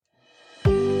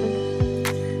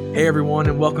Hey everyone,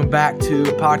 and welcome back to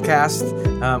a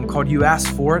podcast called You Asked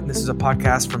For It. This is a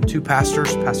podcast from two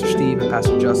pastors, Pastor Steve and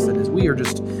Pastor Justin, as we are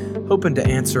just hoping to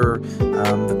answer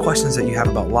the questions that you have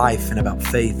about life and about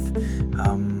faith,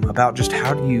 about just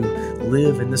how do you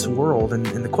live in this world. And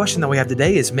the question that we have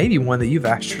today is maybe one that you've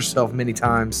asked yourself many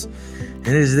times, and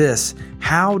it is this: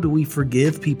 how do we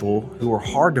forgive people who are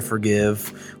hard to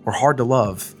forgive or hard to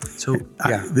love? So,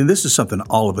 this is something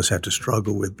all of us have to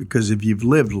struggle with, because if you've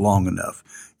lived long enough,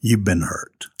 you've been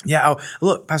hurt. Yeah.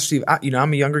 Look, Pastor Steve,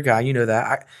 I'm a younger guy. You know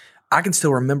that. I can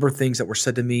still remember things that were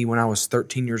said to me when I was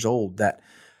 13 years old that,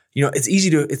 it's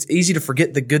easy to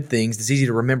forget the good things. It's easy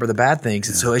to remember the bad things.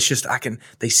 And so it's just,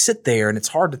 they sit there and it's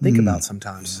hard to think about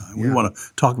sometimes. We want to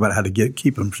talk about how to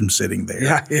keep them from sitting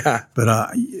there. Yeah.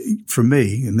 But for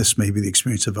me, and this may be the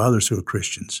experience of others who are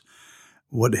Christians,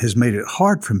 what has made it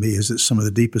hard for me is that some of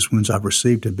the deepest wounds I've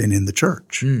received have been in the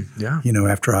church.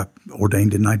 After I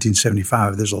ordained in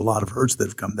 1975, there's a lot of hurts that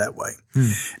have come that way.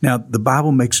 Now, the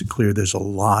Bible makes it clear there's a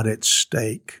lot at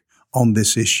stake on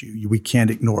this issue. We can't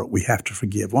ignore it. We have to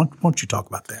forgive. Why don't you talk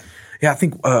about that? Yeah, I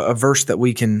think a verse that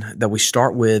we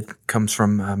start with comes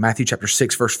from Matthew chapter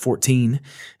 6, verse 14.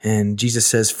 And Jesus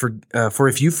says, For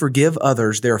if you forgive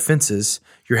others their offenses,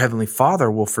 your heavenly Father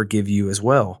will forgive you as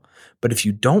well. But if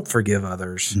you don't forgive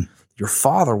others, your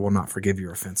Father will not forgive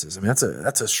your offenses. I mean,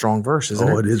 that's a strong verse, isn't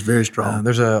it? Oh, it is very strong.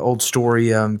 There's an old story,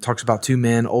 talks about two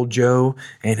men, old Joe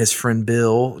and his friend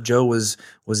Bill. Joe was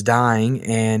dying,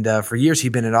 and for years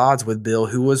he'd been at odds with Bill,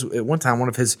 who was at one time one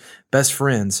of his best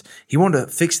friends. He wanted to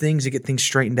fix things and get things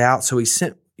straightened out, so he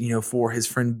sent for his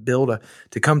friend Bill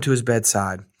to come to his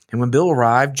bedside. And when Bill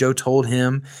arrived, Joe told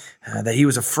him that he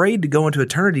was afraid to go into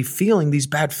eternity feeling these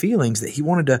bad feelings, that he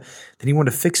wanted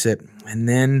to fix it. And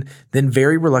then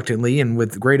very reluctantly and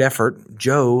with great effort,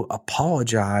 Joe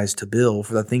apologized to Bill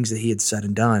for the things that he had said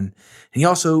and done. And he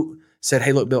also said,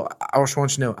 "Hey, look, Bill, I just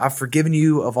want you to know I've forgiven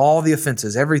you of all the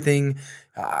offenses, everything.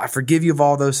 I forgive you of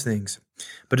all those things."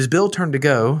 But as Bill turned to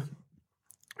go,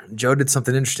 Joe did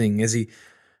something interesting. As he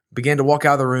began to walk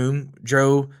out of the room,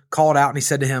 Joe called out and he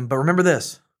said to him, "But remember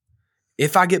this.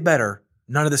 If I get better,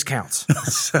 none of this counts."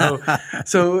 So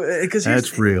because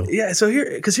that's real. Yeah. So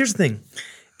here's the thing: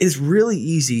 it's really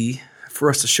easy for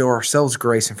us to show ourselves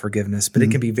grace and forgiveness, but it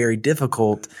can be very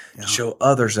difficult to show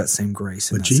others that same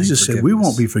grace. But Jesus said we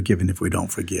won't be forgiven if we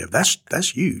don't forgive. That's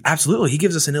huge. Absolutely. He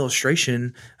gives us an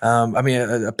illustration.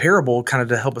 A parable kind of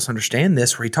to help us understand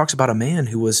this, where he talks about a man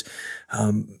who was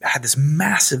had this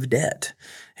massive debt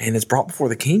and is brought before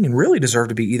the king and really deserved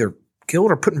to be either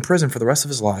killed or put in prison for the rest of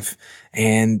his life.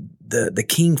 And the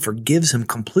king forgives him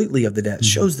completely of the debt,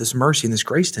 shows this mercy and this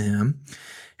grace to him,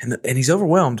 and he's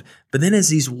overwhelmed. But then as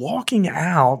he's walking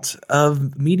out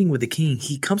of meeting with the king,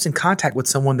 he comes in contact with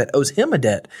someone that owes him a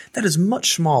debt that is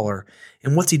much smaller.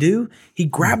 And what's he do? He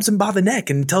grabs him by the neck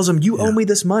and tells him, "You owe me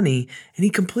this money." And he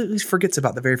completely forgets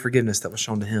about the very forgiveness that was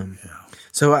shown to him. Yeah.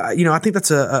 So, I think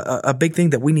that's a big thing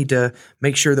that we need to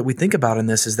make sure that we think about in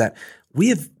this, is that we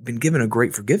have been given a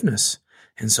great forgiveness.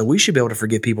 And so we should be able to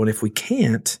forgive people. And if we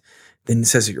can't, then it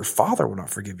says that your Father will not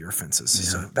forgive your offenses. Yeah.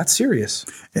 So that's serious.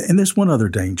 And there's one other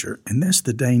danger, and that's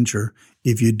the danger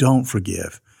if you don't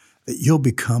forgive, that you'll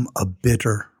become a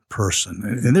bitter person.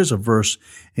 And there's a verse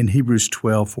in Hebrews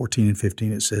 12, 14 and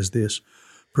 15. It says this: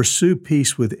 "Pursue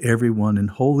peace with everyone and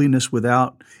holiness.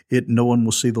 Without it, no one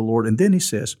will see the Lord." And then he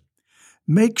says,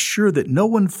 "Make sure that no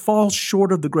one falls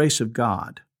short of the grace of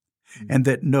God, and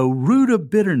that no root of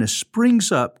bitterness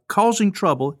springs up, causing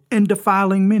trouble and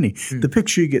defiling many." The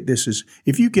picture you get this is,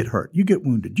 if you get hurt, you get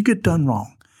wounded, you get done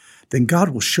wrong, then God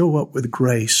will show up with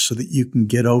grace so that you can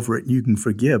get over it and you can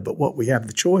forgive. But what we have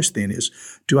the choice then is,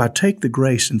 do I take the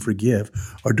grace and forgive,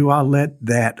 or do I let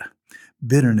that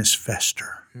bitterness fester?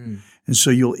 And so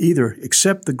you'll either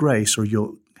accept the grace or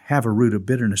you'll have a root of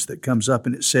bitterness that comes up,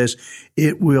 and it says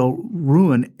it will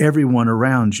ruin everyone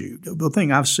around you. The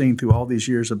thing I've seen through all these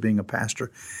years of being a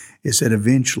pastor is that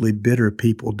eventually bitter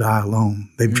people die alone.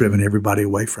 They've driven everybody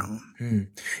away from them.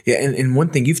 Yeah, and one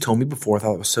thing you've told me before, I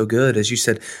thought it was so good, is you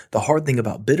said the hard thing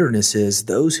about bitterness is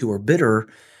those who are bitter,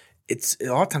 a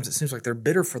lot of times it seems like they're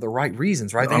bitter for the right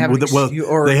reasons, right? They have real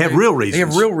reasons. They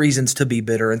have real reasons to be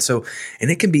bitter, and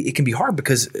it can be hard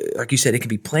because, like you said, it can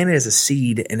be planted as a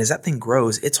seed, and as that thing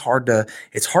grows, it's hard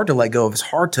to let go of. It's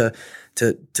hard to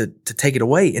take it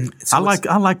away. And so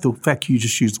I like the fact you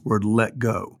just used the word "let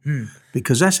go,"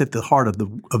 because that's at the heart of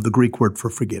the Greek word for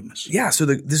forgiveness. Yeah. So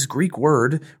this Greek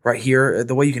word right here,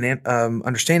 the way you can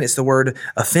understand it, it's the word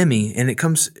aphemi, and it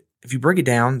comes. If you break it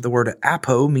down, the word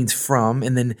apo means from,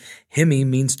 and then hemi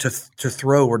means to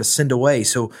throw or to send away.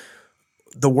 So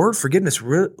the word forgiveness,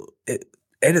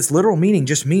 And its literal meaning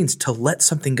just means to let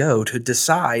something go, to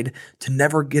decide to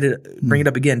never bring it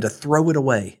up again, to throw it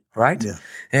away, right? Yeah.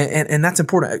 And that's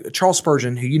important. Charles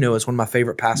Spurgeon, who you know is one of my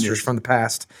favorite pastors from the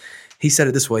past, he said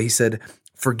it this way. He said,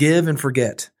 "Forgive and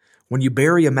forget. When you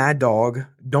bury a mad dog,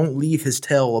 don't leave his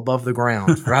tail above the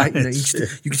ground," right?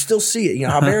 You can still see it.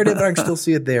 I buried it, but I can still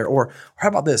see it there. Or how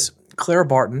about this? Clara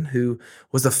Barton, who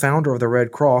was the founder of the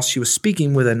Red Cross, she was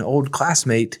speaking with an old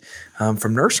classmate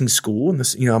from nursing school, and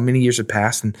this, many years had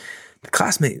passed, and the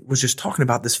classmate was just talking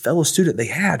about this fellow student they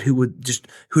had who'd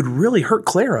really hurt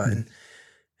Clara,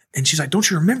 and she's like,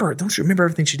 "Don't you remember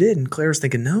everything she did?" And Clara's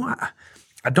thinking, "No,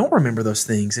 I don't remember those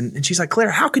things." And she's like,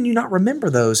 "Clara, how can you not remember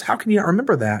those? How can you not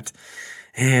remember that?"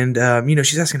 And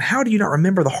she's asking, "How do you not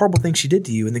remember the horrible things she did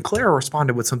to you?" And then Clara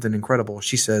responded with something incredible.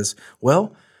 She says,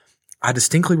 "Well, I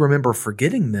distinctly remember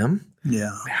forgetting them."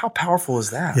 Yeah. How powerful is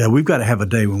that? Yeah, we've got to have a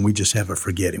day when we just have a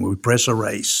forgetting, when we press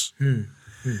erase.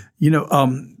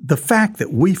 The fact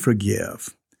that we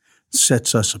forgive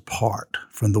sets us apart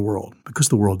from the world because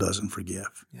the world doesn't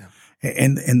forgive. Yeah.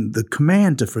 And the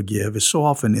command to forgive is so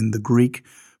often in the Greek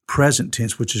present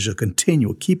tense, which is a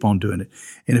continual, keep on doing it.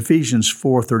 In Ephesians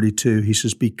 4:32, he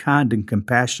says, "Be kind and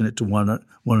compassionate to one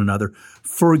another,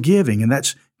 forgiving," and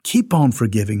that's keep on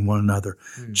forgiving one another,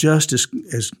 just as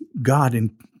God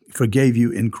forgave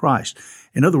you in Christ.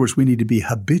 In other words, we need to be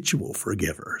habitual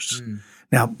forgivers.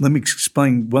 Now, let me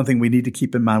explain one thing we need to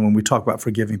keep in mind when we talk about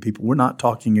forgiving people. We're not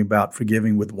talking about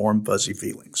forgiving with warm, fuzzy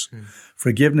feelings.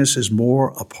 Forgiveness is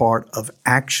more a part of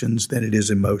actions than it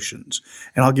is emotions.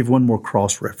 And I'll give one more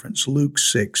cross-reference, Luke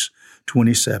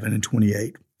 6:27 and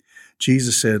 28.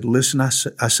 Jesus said, "Listen, I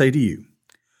say to you,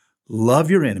 love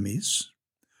your enemies,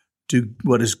 do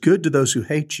what is good to those who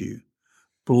hate you,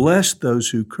 bless those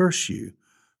who curse you,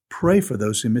 pray for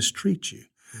those who mistreat you."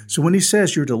 So when he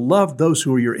says you're to love those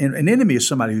who are an enemy is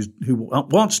somebody who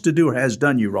wants to do or has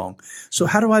done you wrong. So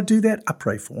how do I do that? I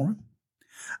pray for them.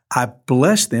 I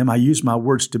bless them. I use my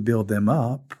words to build them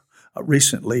up.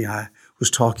 Recently, I was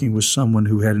talking with someone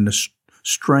who had an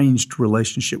estranged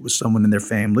relationship with someone in their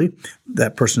family.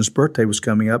 That person's birthday was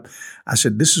coming up. I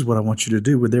said, "This is what I want you to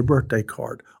do with their birthday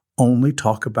card. Only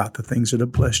talk about the things that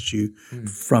have blessed you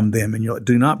from them. And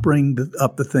do not bring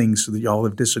up the things that y'all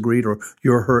have disagreed or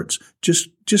your hurts. Just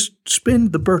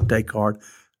spend the birthday card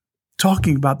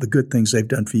talking about the good things they've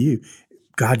done for you."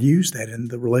 God used that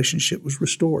and the relationship was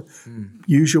restored.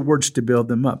 Use your words to build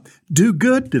them up. Do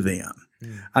good to them.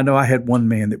 I know I had one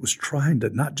man that was trying to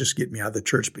not just get me out of the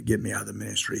church, but get me out of the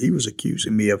ministry. He was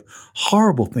accusing me of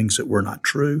horrible things that were not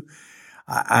true.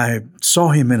 I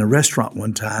saw him in a restaurant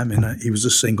one time, and he was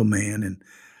a single man, and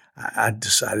I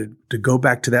decided to go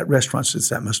back to that restaurant since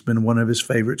that must have been one of his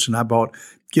favorites, and I bought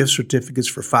gift certificates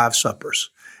for 5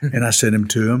 suppers, and I sent them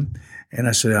to him, and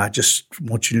I said, "I just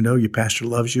want you to know your pastor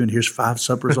loves you, and here's 5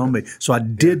 suppers on me." So I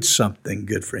did something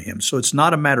good for him. So it's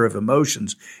not a matter of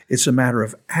emotions. It's a matter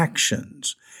of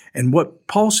actions. And what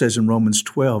Paul says in Romans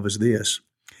 12 is this: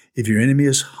 if your enemy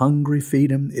is hungry,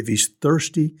 feed him. If he's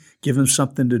thirsty, give him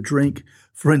something to drink.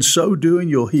 For in so doing,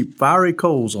 you'll heap fiery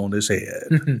coals on his head.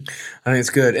 I think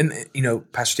it's good. And,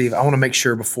 Pastor Steve, I want to make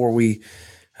sure before we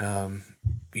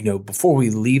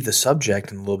leave the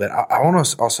subject in a little bit, I want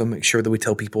to also make sure that we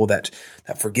tell people that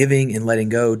forgiving and letting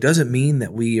go doesn't mean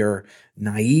that we are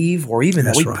naive or even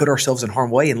that we put ourselves in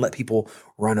harm's way and let people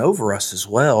run over us as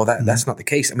well. That's not the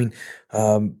case. I mean,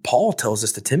 Paul tells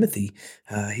us to Timothy,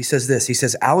 he says this, he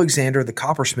says, "Alexander the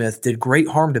coppersmith did great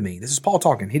harm to me." This is Paul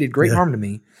talking. "He did great harm to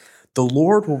me. The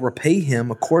Lord will repay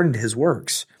him according to his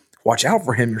works. Watch out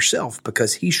for him yourself,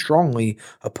 because he strongly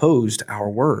opposed our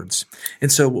words." And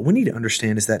so what we need to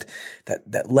understand is that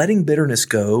letting bitterness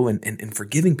go and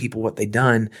forgiving people what they've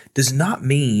done does not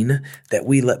mean that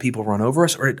we let people run over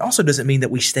us, or it also doesn't mean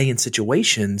that we stay in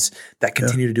situations that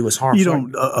continue to do us harm. You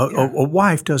don't. A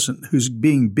wife who's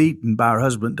being beaten by her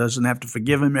husband doesn't have to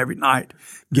forgive him every night.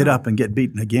 Get up and get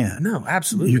beaten again. No,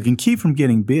 absolutely. You can keep from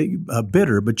getting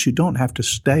bitter, but you don't have to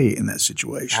stay in that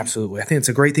situation. Absolutely. I think it's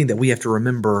a great thing that we have to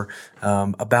remember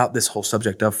about this whole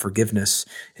subject of forgiveness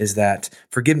is that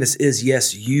forgiveness is,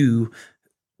 yes, you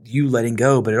letting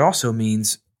go, but it also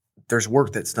means there's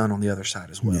work that's done on the other side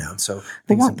as well. Yeah. And so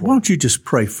I Well, think why don't you just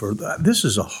pray for that? This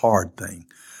is a hard thing.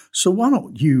 So why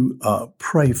don't you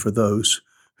pray for those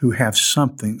who have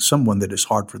someone that is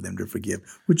hard for them to forgive?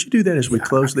 Would you do that as we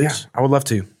close this? Yeah, I would love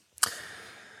to.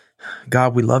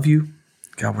 God, we love you.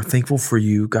 God, we're thankful for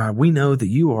you. God, we know that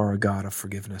you are a God of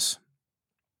forgiveness.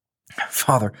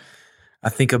 Father, I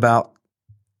think about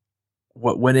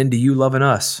what went into you loving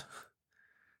us.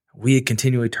 We had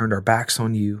continually turned our backs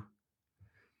on you,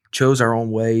 chose our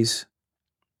own ways.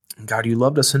 And God, you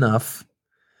loved us enough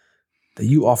that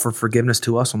you offered forgiveness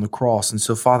to us on the cross. And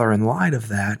so, Father, in light of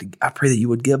that, I pray that you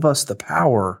would give us the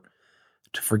power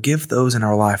to forgive those in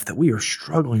our life that we are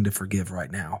struggling to forgive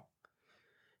right now.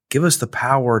 Give us the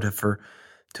power to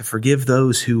forgive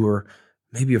those who are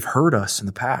maybe have hurt us in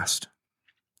the past,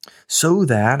 so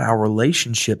that our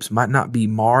relationships might not be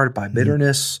marred by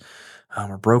bitterness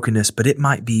or brokenness, but it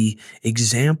might be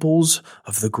examples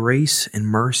of the grace and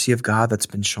mercy of God that's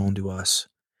been shown to us.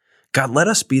 God, let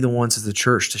us be the ones as the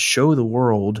church to show the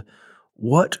world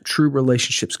what true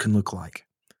relationships can look like,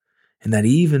 and that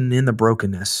even in the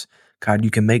brokenness, God,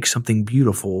 you can make something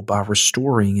beautiful by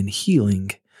restoring and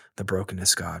healing the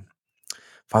brokenness, God.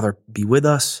 Father, be with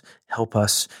us, help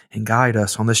us, and guide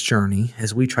us on this journey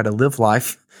as we try to live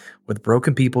life with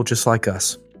broken people just like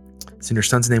us. It's in your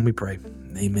Son's name we pray.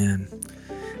 Amen.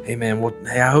 Amen. Well,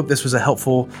 hey, I hope this was a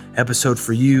helpful episode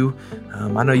for you.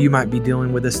 I know you might be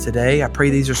dealing with this today. I pray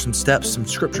these are some steps, some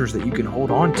scriptures that you can hold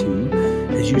on to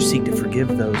as you seek to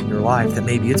forgive those in your life that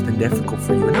maybe it's been difficult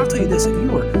for you. And I'll tell you this, if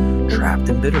you are trapped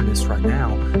in bitterness right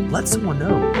now, let someone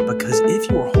know, because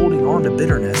if you are holding on to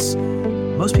bitterness,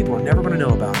 most people are never going to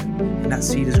know about it. And that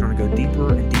seed is going to go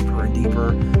deeper and deeper and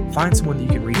deeper. Find someone that you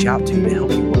can reach out to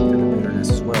help you work through the bitterness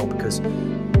as well, because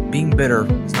being bitter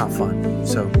is not fun.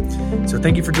 So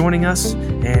thank you for joining us,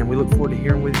 and we look forward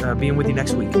to being with you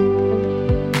next week.